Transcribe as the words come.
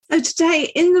So today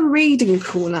in the Reading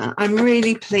Corner, I'm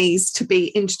really pleased to be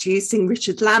introducing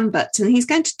Richard Lambert, and he's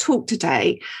going to talk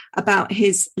today about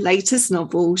his latest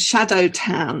novel,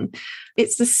 Shadowtown.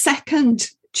 It's the second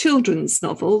children's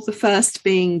novel, the first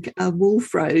being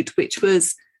Wolf Road, which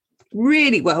was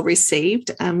really well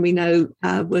received and we know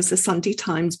was a Sunday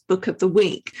Times Book of the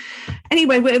Week.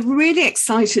 Anyway, we're really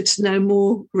excited to know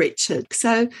more, Richard.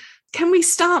 So can we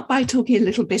start by talking a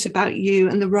little bit about you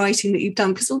and the writing that you've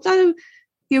done? Because although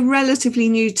you're relatively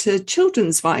new to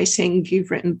children's writing,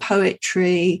 you've written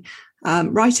poetry.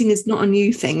 Writing is not a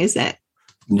new thing, is it?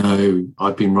 No,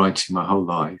 I've been writing my whole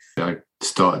life. I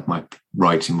started my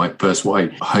first, what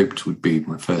I hoped would be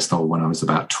my first novel when I was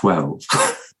about 12.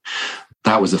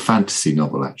 That was a fantasy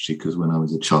novel, actually, because when I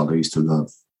was a child, I used to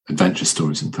love adventure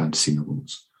stories and fantasy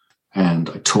novels. And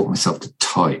I taught myself to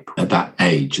type at that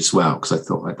age as well, because I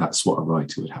thought that's what a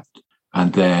writer would have to do.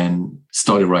 And then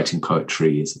started writing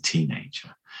poetry as a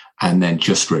teenager. And then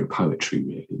just wrote poetry,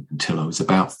 really, until I was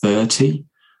about 30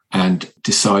 and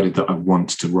decided that I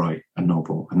wanted to write a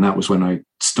novel. And that was when I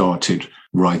started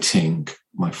writing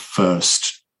my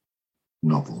first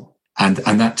novel. And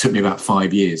that took me about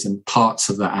 5 years. And parts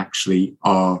of that actually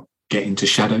are getting to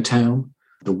Shadowtown,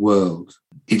 the world.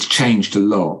 It's changed a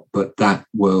lot, but that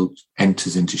world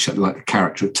enters into Shadow, like the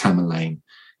character of Tamerlane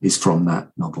is from that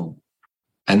novel.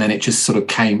 And then it just sort of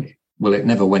came, well, it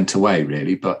never went away,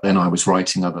 really, but then I was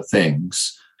writing other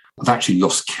things. I've actually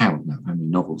lost count now how many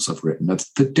novels I've written of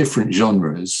the different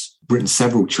genres. I've written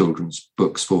several children's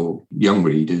books for young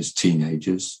readers,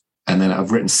 teenagers, and then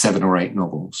I've written 7 or 8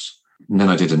 novels. And then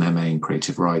I did an MA in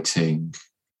creative writing.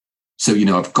 So,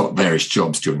 I've got various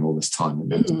jobs during all this time.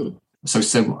 Mm-hmm. So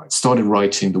I started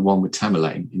writing the one with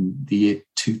Tamerlane in the year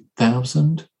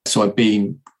 2000. So I've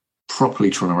been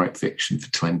properly trying to write fiction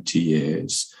for 20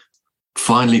 years.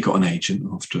 Finally got an agent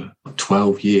after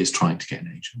 12 years trying to get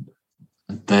an agent.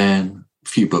 And then a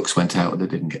few books went out that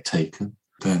didn't get taken.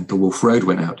 Then The Wolf Road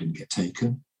went out, didn't get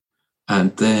taken.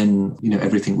 And then,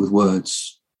 Everything with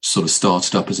Words sort of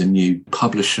started up as a new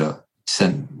publisher,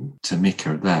 sent to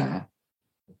Mika there.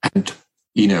 And,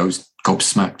 I was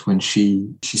gobsmacked when she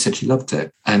said she loved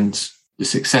it. And the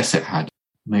success it had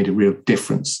made a real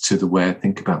difference to the way I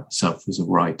think about myself as a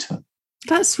writer.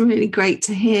 That's really great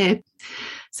to hear.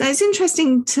 So it's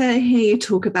interesting to hear you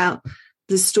talk about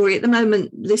the story. At the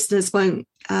moment, listeners won't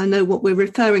know what we're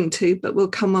referring to, but we'll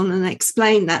come on and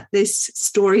explain that this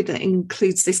story that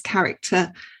includes this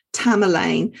character,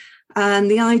 Tamerlane,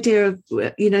 and the idea of,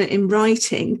 in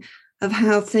writing, of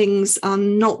how things are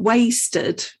not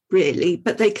wasted, really,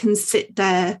 but they can sit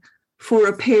there for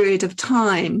a period of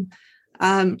time,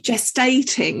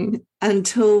 gestating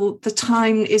until the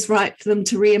time is right for them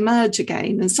to re-emerge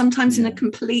again, and sometimes in a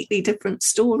completely different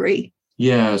story.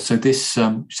 Yeah, so this,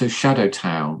 so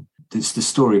Shadowtown, it's the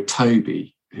story of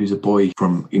Toby, who's a boy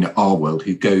from, our world,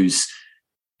 who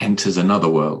enters another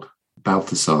world,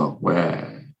 Balthazar,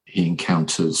 where he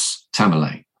encounters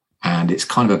Tamerlane. And it's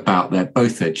kind of about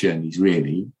both their journeys,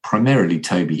 really. Primarily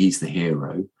Toby, he's the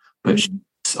hero, but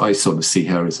I sort of see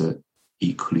her as an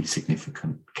equally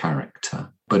significant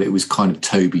character. But it was kind of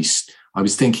Toby's, I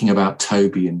was thinking about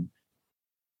Toby and,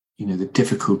 the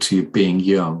difficulty of being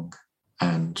young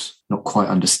and not quite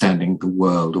understanding the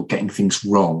world or getting things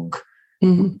wrong,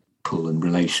 people and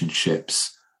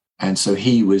relationships. And so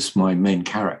he was my main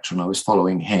character and I was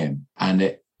following him, and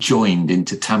it joined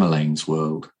into Tamerlane's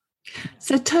world.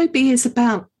 So Toby is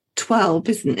about 12,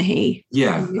 isn't he?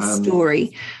 Yeah. In this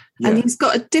story. Yeah. And he's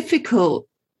got a difficult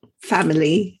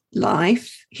family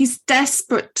life. He's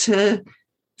desperate to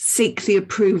seek the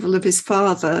approval of his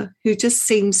father, who just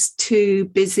seems too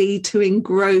busy, too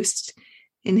engrossed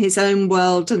in his own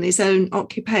world and his own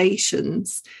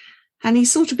occupations. And he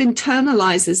sort of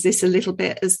internalizes this a little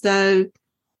bit, as though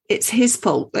it's his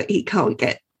fault that he can't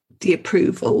get the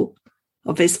approval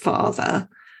of his father.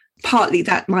 Partly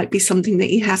that might be something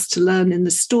that he has to learn in the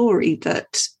story,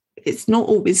 that it's not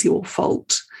always your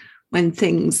fault when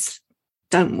things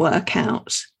don't work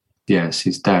out. Yes,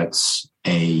 his dad's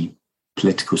a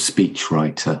political speech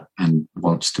writer and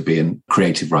wants to be a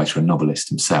creative writer and novelist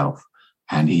himself.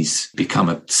 And he's become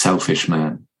a selfish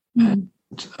man. And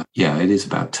it is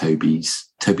about Toby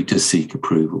does seek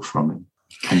approval from him.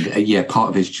 And part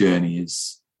of his journey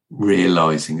is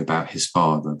realizing about his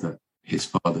father, that his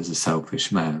father's a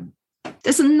selfish man.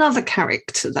 There's another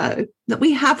character, though, that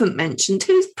we haven't mentioned,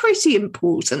 who's pretty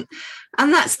important,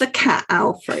 and that's the cat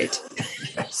Alfred.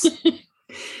 Yes.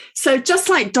 So just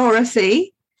like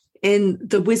Dorothy in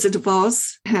The Wizard of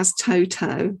Oz has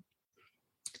Toto,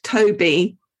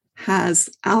 Toby has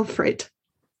Alfred.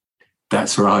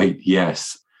 That's right,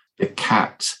 yes. The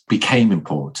cat became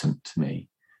important to me.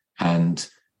 and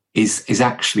is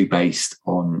actually based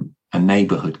on a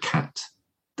neighborhood cat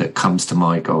that comes to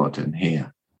my garden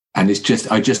here. And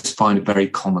I just find it very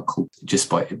comical just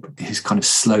by his kind of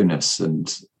slowness and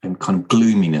kind of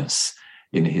gloominess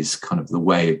in his kind of the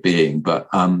way of being. But,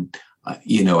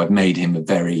 I've made him a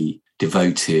very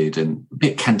devoted and a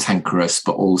bit cantankerous,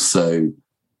 but also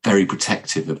very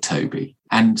protective of Toby.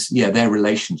 And their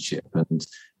relationship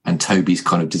and Toby's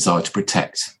kind of desire to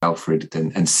protect Alfred,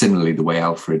 and similarly the way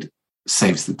Alfred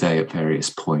saves the day at various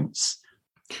points.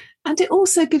 And it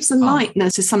also gives a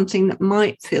lightness to something that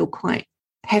might feel quite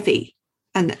heavy.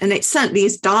 And it certainly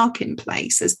is dark in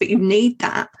places, but you need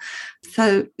that.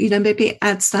 So, maybe it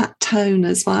adds that tone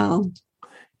as well.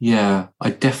 Yeah, I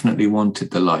definitely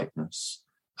wanted the lightness.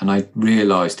 And I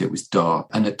realised it was dark.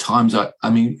 And at times,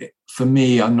 for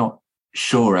me, I'm not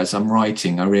sure, as I'm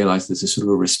writing, I realise there's a sort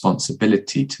of a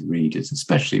responsibility to readers,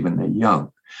 especially when they're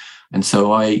young. And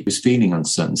so I was feeling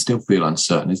uncertain, still feel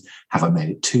uncertain. Have I made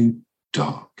it too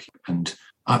dark? And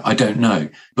I don't know.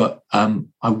 But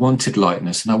I wanted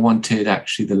lightness, and I wanted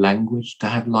actually the language to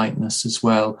have lightness as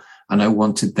well. And I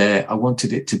wanted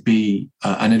it to be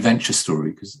an adventure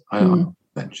story, because I love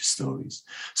adventure stories.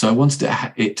 So I wanted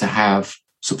it to have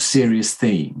sort of serious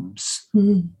themes.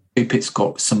 If it's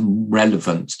got some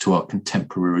relevance to our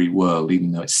contemporary world,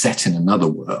 even though it's set in another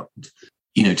world,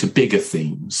 to bigger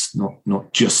themes,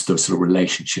 not just the sort of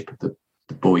relationship of the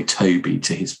boy Toby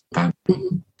to his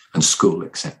family and school,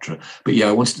 etc. But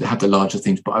I wanted to have the larger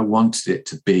themes, but I wanted it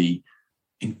to be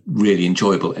really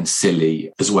enjoyable and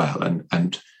silly as well,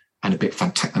 and a bit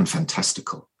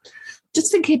fantastical.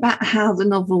 Just thinking about how the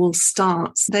novel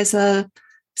starts, there's a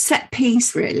set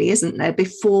piece, really, isn't there,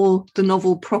 before the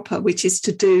novel proper, which is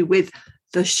to do with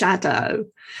the shadow.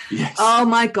 Yes. Oh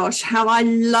my gosh, how I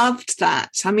loved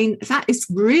that. I mean, that is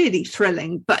really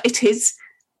thrilling, but it is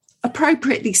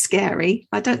appropriately scary.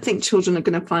 I don't think children are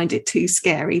going to find it too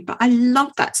scary, but I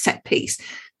love that set piece.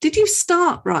 Did you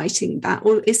start writing that,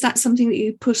 or is that something that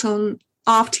you put on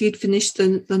after you'd finished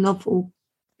the novel?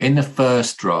 In the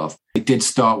first draft, it did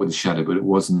start with the shadow, but it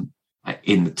wasn't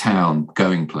in the town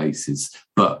going places.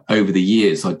 But over the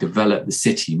years, I developed the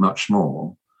city much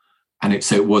more. And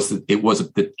it was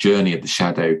the journey of the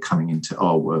shadow coming into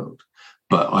our world.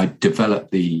 But I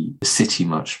developed the city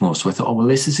much more. So I thought,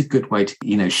 this is a good way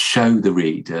to, show the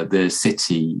reader the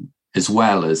city as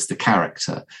well as the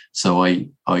character. So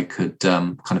I could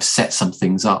kind of set some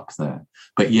things up there.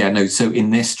 But so in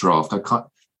this draft,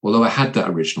 although I had that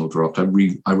original draft,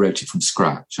 I wrote it from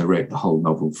scratch. I wrote the whole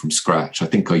novel from scratch. I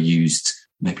think I used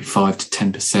maybe 5 to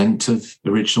 10% of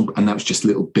original, and that was just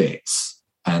little bits.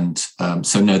 And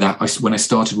when I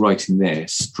started writing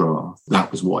this draft,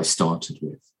 that was what I started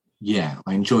with. Yeah,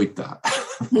 I enjoyed that.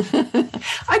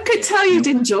 I could tell you'd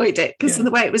enjoyed it because of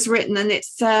the way it was written, and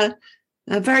it's a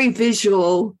very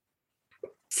visual.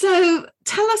 So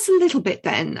tell us a little bit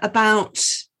then about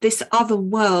this other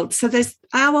world. So there's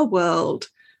our world,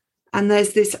 and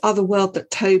there's this other world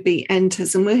that Toby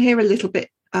enters, and we'll hear a little bit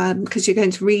because you're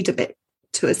going to read a bit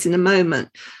to us in a moment.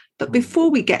 But before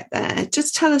we get there,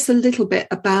 just tell us a little bit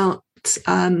about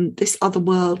this other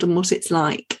world and what it's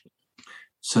like.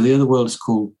 So the other world is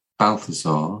called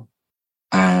Balthazar,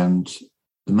 and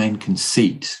the main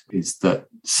conceit is that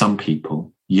some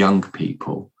people, young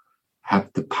people,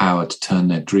 have the power to turn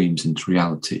their dreams into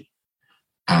reality.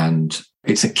 And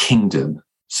it's a kingdom,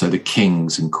 so the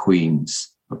kings and queens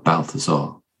of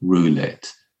Balthazar rule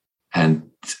it.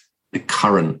 And the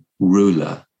current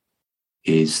ruler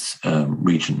is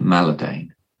Regent Maladane,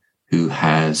 who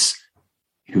is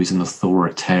an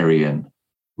authoritarian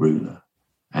ruler,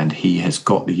 and he has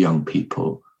got the young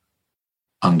people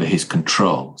under his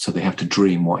control, so they have to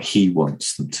dream what he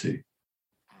wants them to.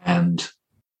 And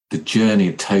the journey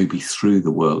of Toby through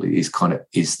the world is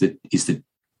that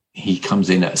he comes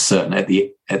in at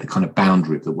the kind of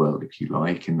boundary of the world, if you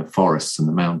like, in the forests and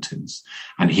the mountains,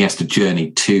 and he has to journey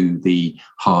to the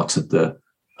heart of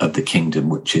the kingdom,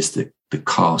 which is the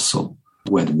castle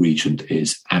where the regent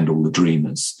is and all the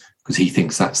dreamers, because he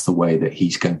thinks that's the way that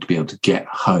he's going to be able to get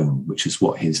home, which is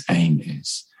what his aim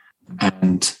is.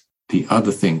 And the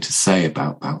other thing to say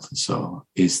about Balthazar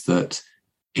is that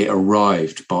it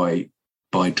arrived by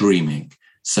dreaming.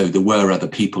 So there were other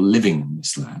people living in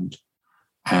this land,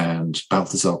 and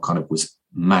Balthazar kind of was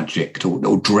magicked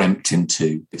or dreamt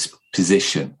into its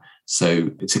position.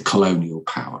 So it's a colonial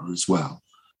power as well.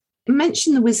 You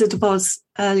mentioned the Wizard of Oz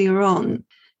earlier on.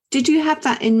 Did you have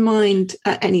that in mind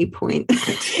at any point?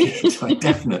 I did. I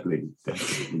definitely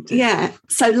did. Yeah.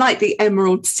 So like the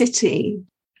Emerald City,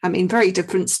 I mean, very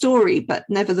different story, but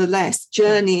nevertheless,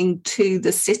 journeying to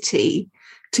the city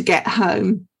to get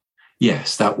home.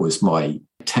 Yes, that was my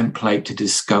template to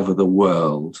discover the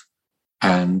world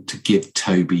and to give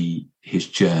Toby his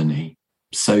journey.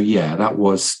 So yeah, that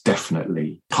was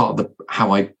definitely part of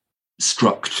how I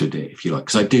structured it, if you like,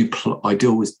 because I do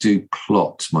always do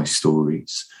plot my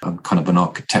stories. I'm kind of an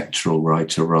architectural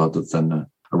writer rather than a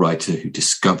writer who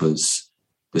discovers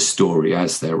the story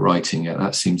as they're writing it.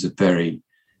 That seems a very,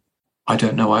 I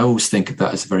don't know, I always think of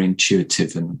that as a very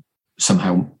intuitive and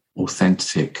somehow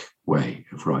authentic way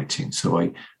of writing. So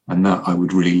I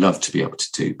would really love to be able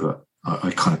to do, but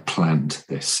I kind of planned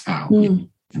this out. And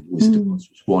Wisdom was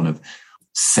one of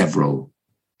several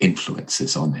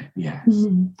influences on it. Yes.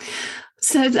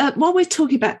 So while we're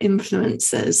talking about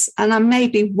influences, and I may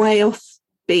be way off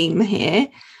beam here,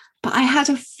 but I had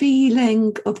a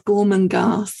feeling of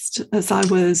Gormenghast as I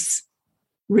was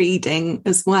reading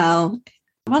as well.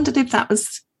 I wondered if that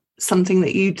was something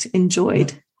that you'd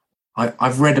enjoyed.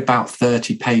 I've read about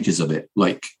 30 pages of it,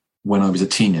 like when I was a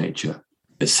teenager.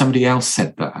 But somebody else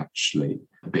said that, actually,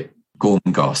 a bit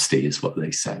Gormenghasty is what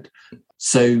they said.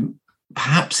 So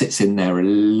perhaps it's in there a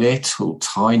little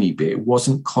tiny bit. It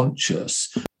wasn't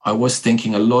conscious. I was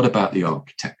thinking a lot about the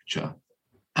architecture,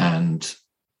 and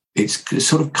it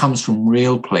sort of comes from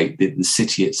real place. The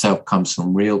city itself comes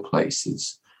from real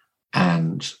places.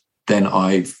 And then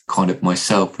I've kind of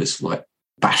myself has like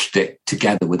bashed it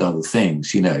together with other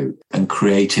things, you know, and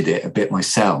created it a bit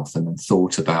myself, and then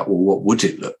thought about, well, what would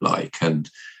it look like? And,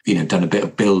 you know, done a bit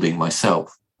of building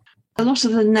myself. A lot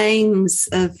of the names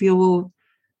of your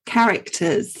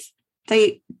characters,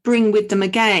 they bring with them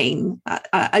again.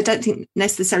 I don't think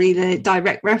necessarily they're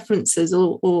direct references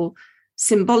or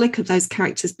symbolic of those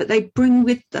characters, but they bring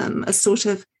with them a sort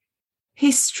of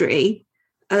history,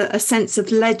 a sense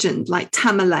of legend, like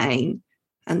Tamerlane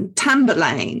and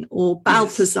Tamburlaine or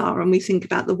Balthazar. Yes. And we think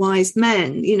about the wise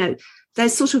men, you know, they're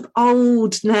sort of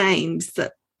old names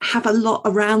that have a lot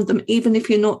around them, even if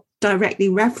you're not directly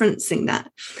referencing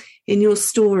that in your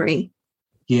story.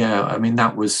 Yeah, I mean,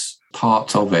 that was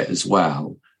part of it as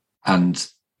well. And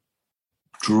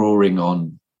drawing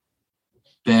on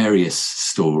various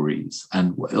stories.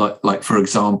 And like for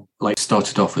example, like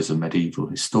started off as a medieval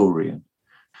historian.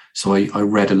 So I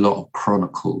read a lot of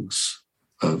chronicles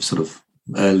of sort of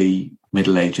early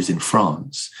Middle Ages in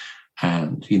France.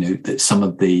 And, you know, that some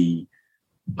of the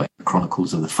like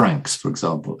chronicles of the Franks, for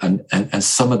example, and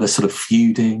some of the sort of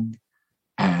feuding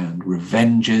and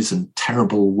revenges and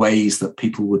terrible ways that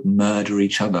people would murder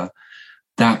each other,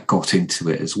 that got into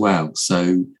it as well.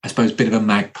 So I suppose a bit of a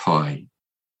magpie.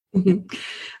 Mm-hmm.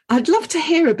 I'd love to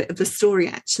hear a bit of the story,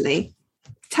 actually.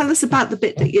 Tell us about the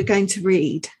bit that you're going to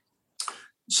read.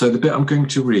 So the bit I'm going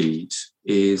to read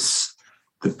is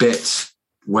the bit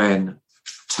when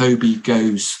Toby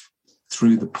goes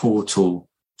through the portal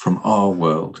from our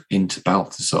world into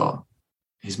Balthazar.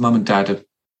 His mum and dad have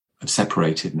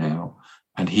separated now,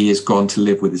 and he has gone to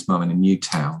live with his mum in a new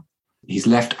town. He's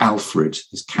left Alfred,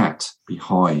 his cat,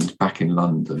 behind back in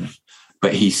London,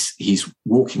 but he's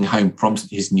walking home from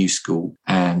his new school,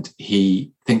 and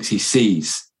he thinks he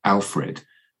sees Alfred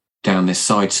down this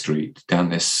side street, down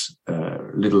this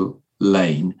little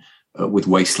lane with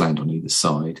wasteland on either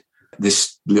side.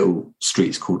 This little street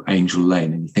is called Angel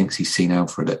Lane, and he thinks he's seen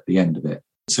Alfred at the end of it.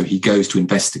 So he goes to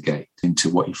investigate into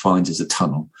what he finds as a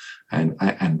tunnel,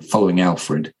 and following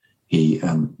Alfred,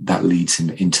 that leads him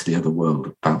into the other world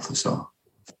of Balthazar.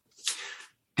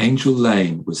 Angel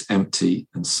Lane was empty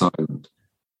and silent.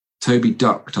 Toby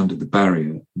ducked under the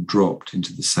barrier and dropped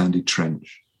into the sandy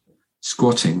trench.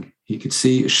 Squatting, he could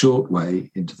see a short way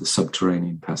into the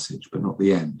subterranean passage, but not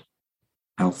the end.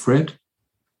 Alfred?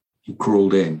 He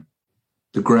crawled in.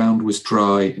 The ground was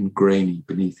dry and grainy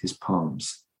beneath his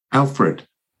palms. Alfred,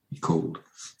 he called.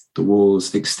 The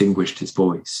walls extinguished his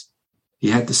voice. He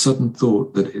had the sudden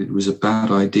thought that it was a bad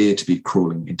idea to be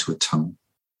crawling into a tunnel.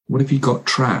 What if he got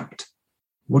trapped?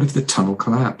 What if the tunnel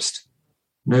collapsed?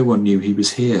 No one knew he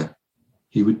was here.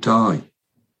 He would die.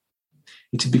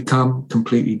 It had become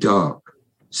completely dark.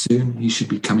 Soon he should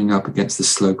be coming up against the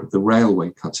slope of the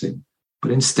railway cutting,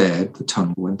 but instead the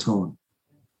tunnel went on.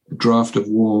 A draught of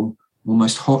warm,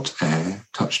 almost hot air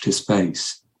touched his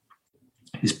face.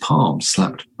 His palms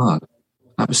slapped mud.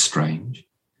 That was strange.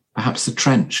 Perhaps the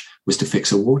trench was to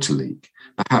fix a water leak.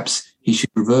 Perhaps he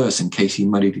should reverse in case he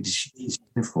muddied his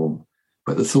uniform.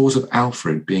 But the thought of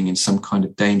Alfred being in some kind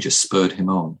of danger spurred him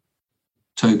on.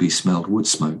 Toby smelled wood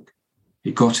smoke.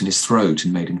 It got in his throat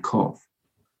and made him cough.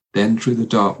 Then through the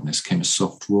darkness came a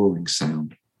soft roaring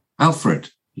sound. Alfred,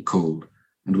 he called,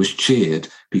 and was cheered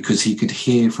because he could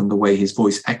hear from the way his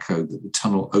voice echoed that the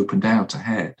tunnel opened out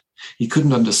ahead. He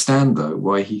couldn't understand, though,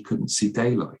 why he couldn't see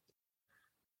daylight.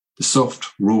 The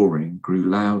soft roaring grew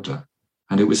louder,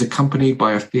 and it was accompanied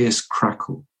by a fierce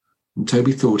crackle, and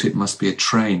Toby thought it must be a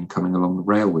train coming along the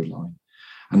railway line,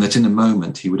 and that in a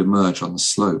moment he would emerge on the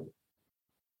slope.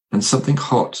 Then something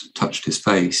hot touched his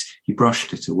face. He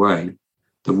brushed it away.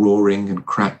 The roaring and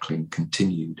crackling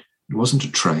continued. It wasn't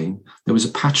a train. There was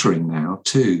a pattering now,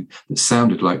 too, that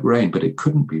sounded like rain, but it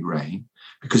couldn't be rain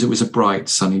because it was a bright,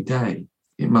 sunny day.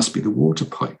 It must be the water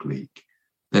pipe leak.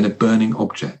 Then a burning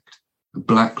object, a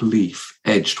black leaf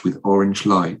edged with orange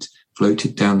light,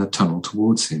 floated down the tunnel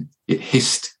towards him. It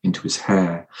hissed into his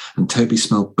hair, and Toby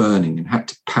smelled burning and had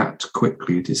to pat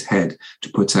quickly at his head to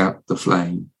put out the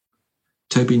flame.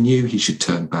 Toby knew he should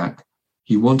turn back.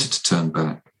 He wanted to turn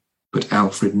back, but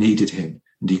Alfred needed him,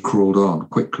 and he crawled on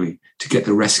quickly to get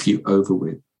the rescue over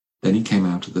with. Then he came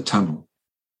out of the tunnel.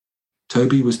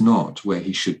 Toby was not where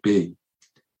he should be.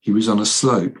 He was on a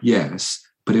slope, yes,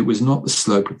 but it was not the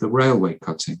slope of the railway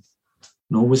cutting,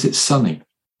 nor was it sunny.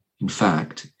 In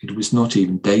fact, it was not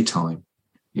even daytime.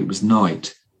 It was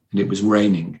night, and it was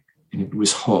raining, and it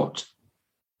was hot.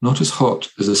 Not as hot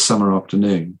as a summer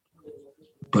afternoon,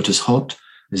 but as hot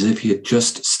as if he had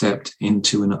just stepped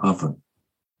into an oven.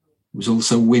 It was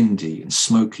also windy and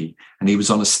smoky, and he was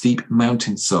on a steep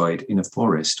mountainside in a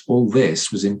forest. All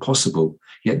this was impossible,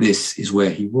 yet this is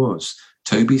where he was.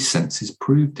 Toby's senses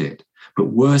proved it. But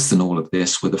worse than all of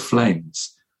this were the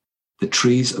flames. The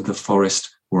trees of the forest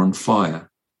were on fire.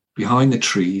 Behind the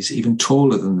trees, even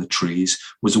taller than the trees,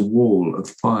 was a wall of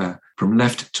fire. From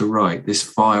left to right, this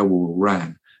firewall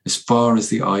ran as far as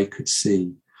the eye could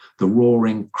see. The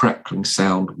roaring, crackling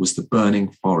sound was the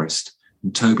burning forest,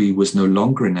 and Toby was no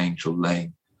longer in Angel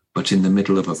Lane, but in the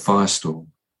middle of a firestorm.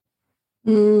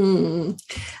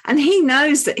 And he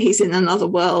knows that he's in another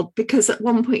world, because at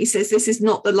one point he says, this is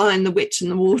not the Lion, the Witch and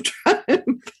the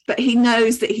Wardrobe. But he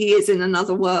knows that he is in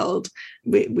another world,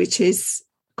 which is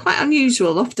quite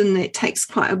unusual. Often it takes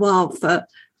quite a while for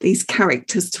these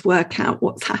characters to work out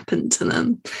what's happened to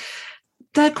them.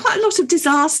 There are quite a lot of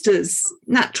disasters,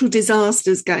 natural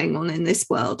disasters going on in this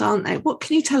world, aren't there? What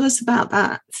can you tell us about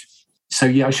that? So,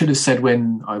 yeah, I should have said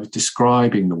when I was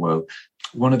describing the world,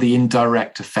 one of the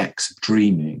indirect effects of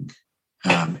dreaming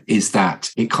is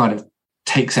that it kind of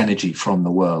takes energy from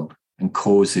the world and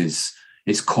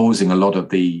it's causing a lot of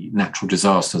the natural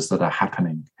disasters that are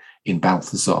happening in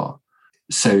Balthazar.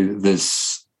 So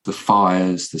there's the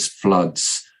fires, there's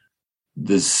floods,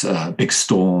 there's a big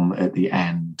storm at the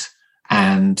end.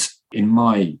 And in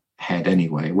my head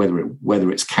anyway,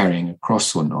 whether it's carrying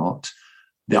across or not,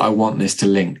 that I want this to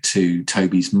link to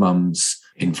Toby's mum's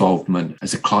involvement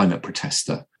as a climate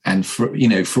protester, and for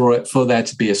there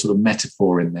to be a sort of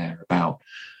metaphor in there about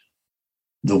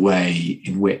the way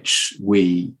in which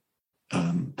we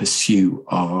pursue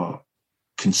our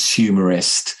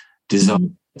consumerist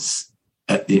desires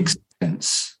at the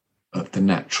expense of the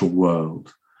natural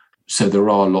world. So there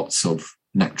are lots of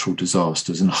natural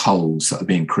disasters and holes that are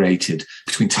being created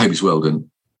between Toby's world and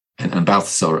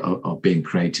Balthazar are being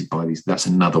created by these. That's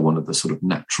another one of the sort of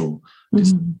natural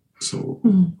disasters or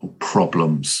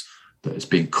problems that is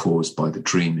being caused by the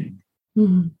dreaming.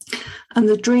 And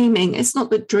the dreaming, it's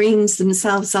not that dreams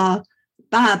themselves are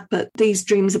bad, but these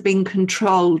dreams are being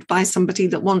controlled by somebody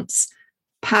that wants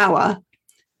power,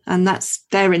 and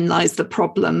therein lies the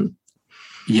problem.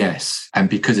 Yes, and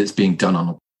because it's being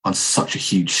done on such a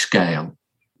huge scale,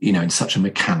 in such a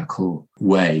mechanical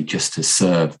way, just to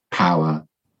serve power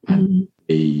and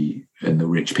the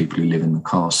rich people who live in the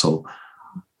castle.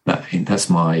 That's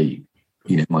my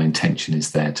intention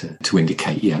is there to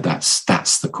indicate,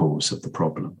 that's the cause of the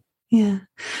problem. Yeah.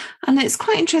 And it's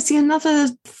quite interesting. Another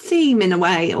theme in a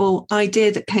way, or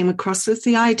idea that came across, was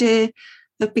the idea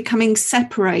of becoming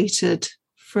separated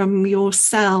from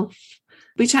yourself,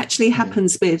 which actually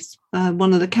happens with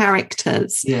one of the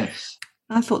characters. Yes.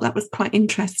 I thought that was quite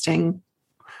interesting.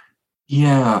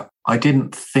 Yeah, I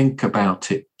didn't think about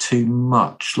it too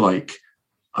much. Like,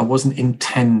 I wasn't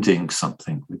intending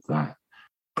something with that,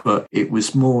 but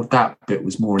that bit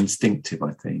was more instinctive,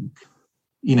 I think.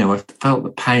 I felt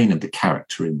the pain of the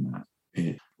character in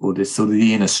that, or this sort of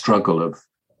the inner struggle of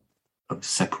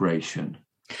separation.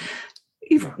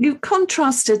 You've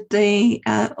contrasted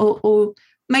or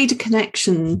made a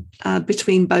connection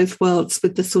between both worlds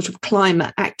with the sort of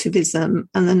climate activism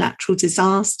and the natural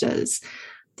disasters.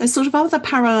 There's sort of other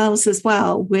parallels as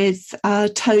well with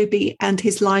Toby and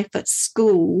his life at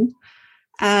school,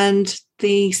 and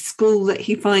the school that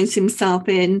he finds himself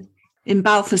in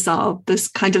Balthazar, this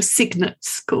kind of signet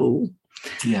school.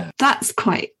 Yeah. That's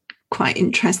quite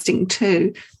interesting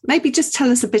too. Maybe just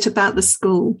tell us a bit about the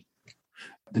school.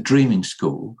 the Dreaming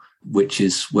School, which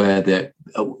is where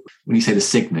when you say the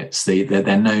Cygnets,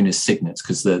 they're known as Cygnets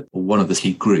because one of the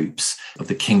key groups of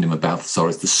the kingdom of Balthasar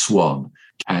is the Swan.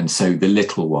 And so the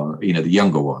little one, the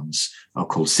younger ones are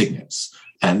called Cygnets.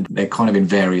 And they're kind of in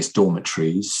various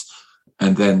dormitories.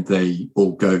 And then they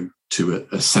all go to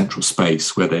a central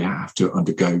space where they have to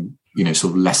undergo,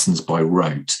 sort of lessons by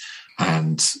rote,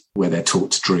 and where they're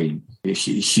taught to dream. A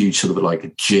huge sort of like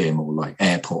a gym or like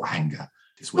airport hangar.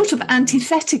 Sort of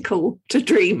antithetical to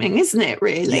dreaming, isn't it,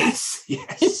 really? Yes.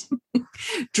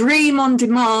 Dream on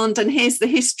demand, and here's the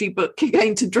history book you're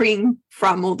going to dream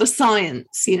from, or the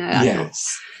science,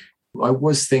 Yes. I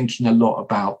was thinking a lot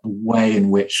about the way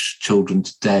in which children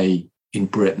today in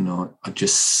Britain are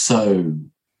just so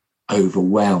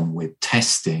overwhelmed with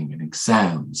testing and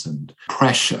exams and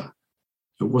pressure.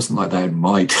 It wasn't like that in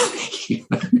my day,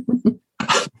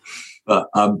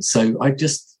 But so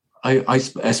I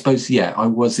suppose, I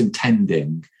was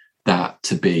intending that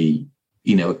to be,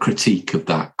 a critique of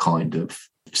that kind of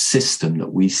system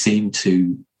that we seem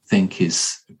to think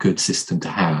is a good system to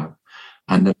have,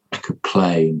 and the lack of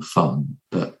play and fun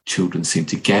that children seem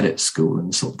to get at school,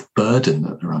 and sort of the burden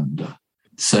that they're under.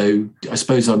 So I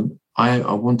suppose I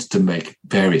wanted to make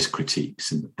various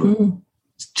critiques in the book.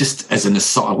 Just as an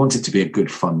aside, I want it to be a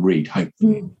good, fun read,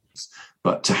 hopefully,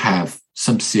 but to have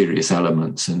some serious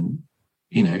elements and,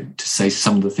 to say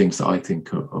some of the things that I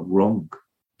think are wrong.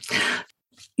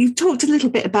 You've talked a little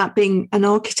bit about being an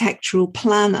architectural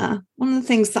planner. One of the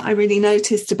things that I really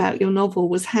noticed about your novel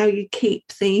was how you keep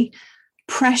the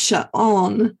pressure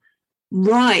on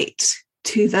right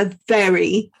to the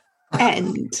very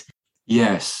end.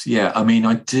 Yes, yeah. I mean,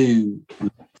 I do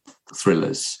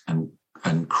thrillers and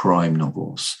crime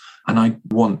novels, and I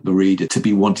want the reader to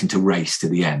be wanting to race to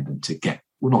the end and to get,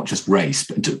 well, not just race,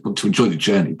 but to enjoy the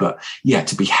journey, but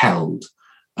to be held,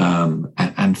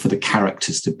 and for the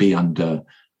characters to be under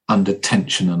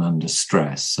tension and under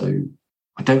stress. So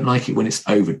I don't like it when it's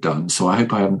overdone. So I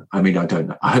hope I haven't overdone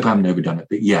it,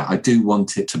 but I do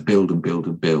want it to build and build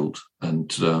and build, and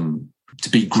to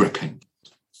be gripping.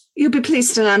 You'll be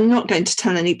pleased that I'm not going to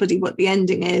tell anybody what the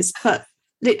ending is, but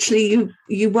literally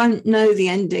you won't know the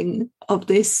ending of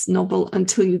this novel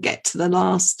until you get to the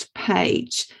last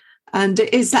page. And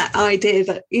it is that idea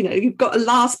that, you've got a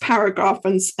last paragraph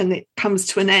and it comes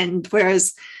to an end,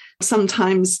 whereas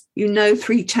sometimes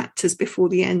 3 chapters before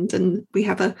the end, and we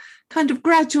have a kind of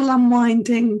gradual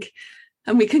unwinding,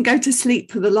 and we can go to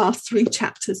sleep for the last 3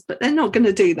 chapters, but they're not going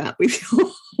to do that with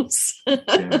yours.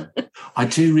 Yeah. I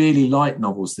do really like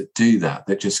novels that do that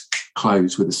just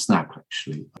close with a snap,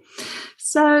 actually.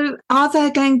 So are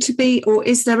there going to be, or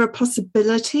is there a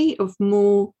possibility of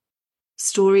more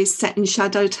stories set in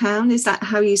Shadowtown? Is that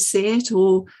how you see it,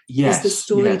 or is the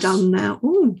story done now?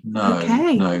 Ooh, no,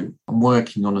 okay. No. I'm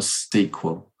working on a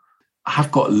sequel. I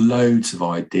have got loads of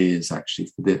ideas,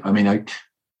 actually, for this. I mean,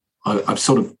 I've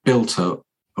sort of built a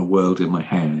world in my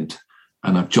head,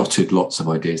 and I've jotted lots of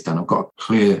ideas down. I've got a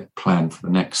clear plan for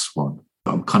the next one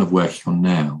that I'm kind of working on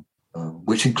now,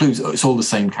 which includes, it's all the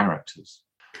same characters.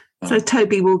 So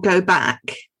Toby will go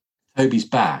back. Toby's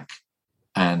back,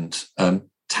 and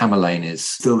Tamerlane is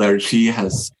still there. She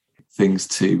has things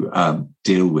to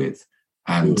deal with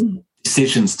and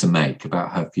decisions to make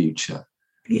about her future.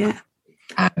 Yeah,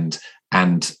 and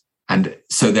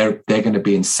so they're going to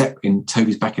be in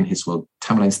Toby's back in his world.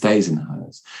 Tamerlane stays in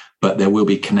hers, but there will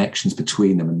be connections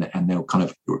between them, and they'll kind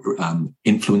of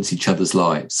influence each other's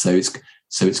lives. So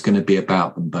it's going to be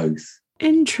about them both.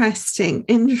 Interesting.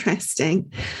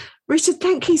 Richard,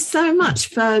 thank you so much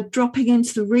for dropping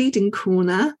into the Reading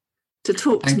Corner to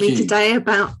talk to me today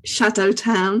about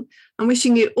Shadowtown. I'm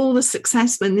wishing you all the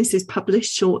success when this is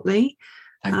published shortly.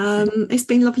 It's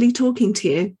been lovely talking to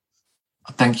you.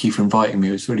 Thank you for inviting me.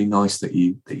 It was really nice that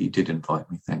you did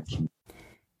invite me. Thank you.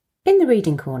 In the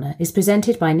Reading Corner is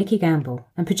presented by Nikki Gamble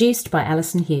and produced by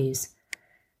Alison Hughes.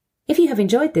 If you have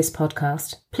enjoyed this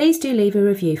podcast, please do leave a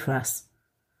review for us.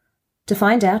 To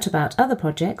find out about other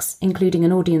projects, including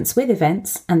an audience with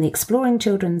events and the Exploring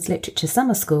Children's Literature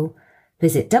Summer School,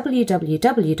 visit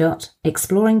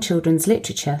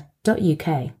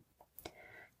www.exploringchildrensliterature.uk.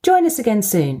 Join us again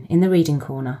soon in the Reading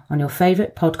Corner on your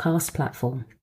favourite podcast platform.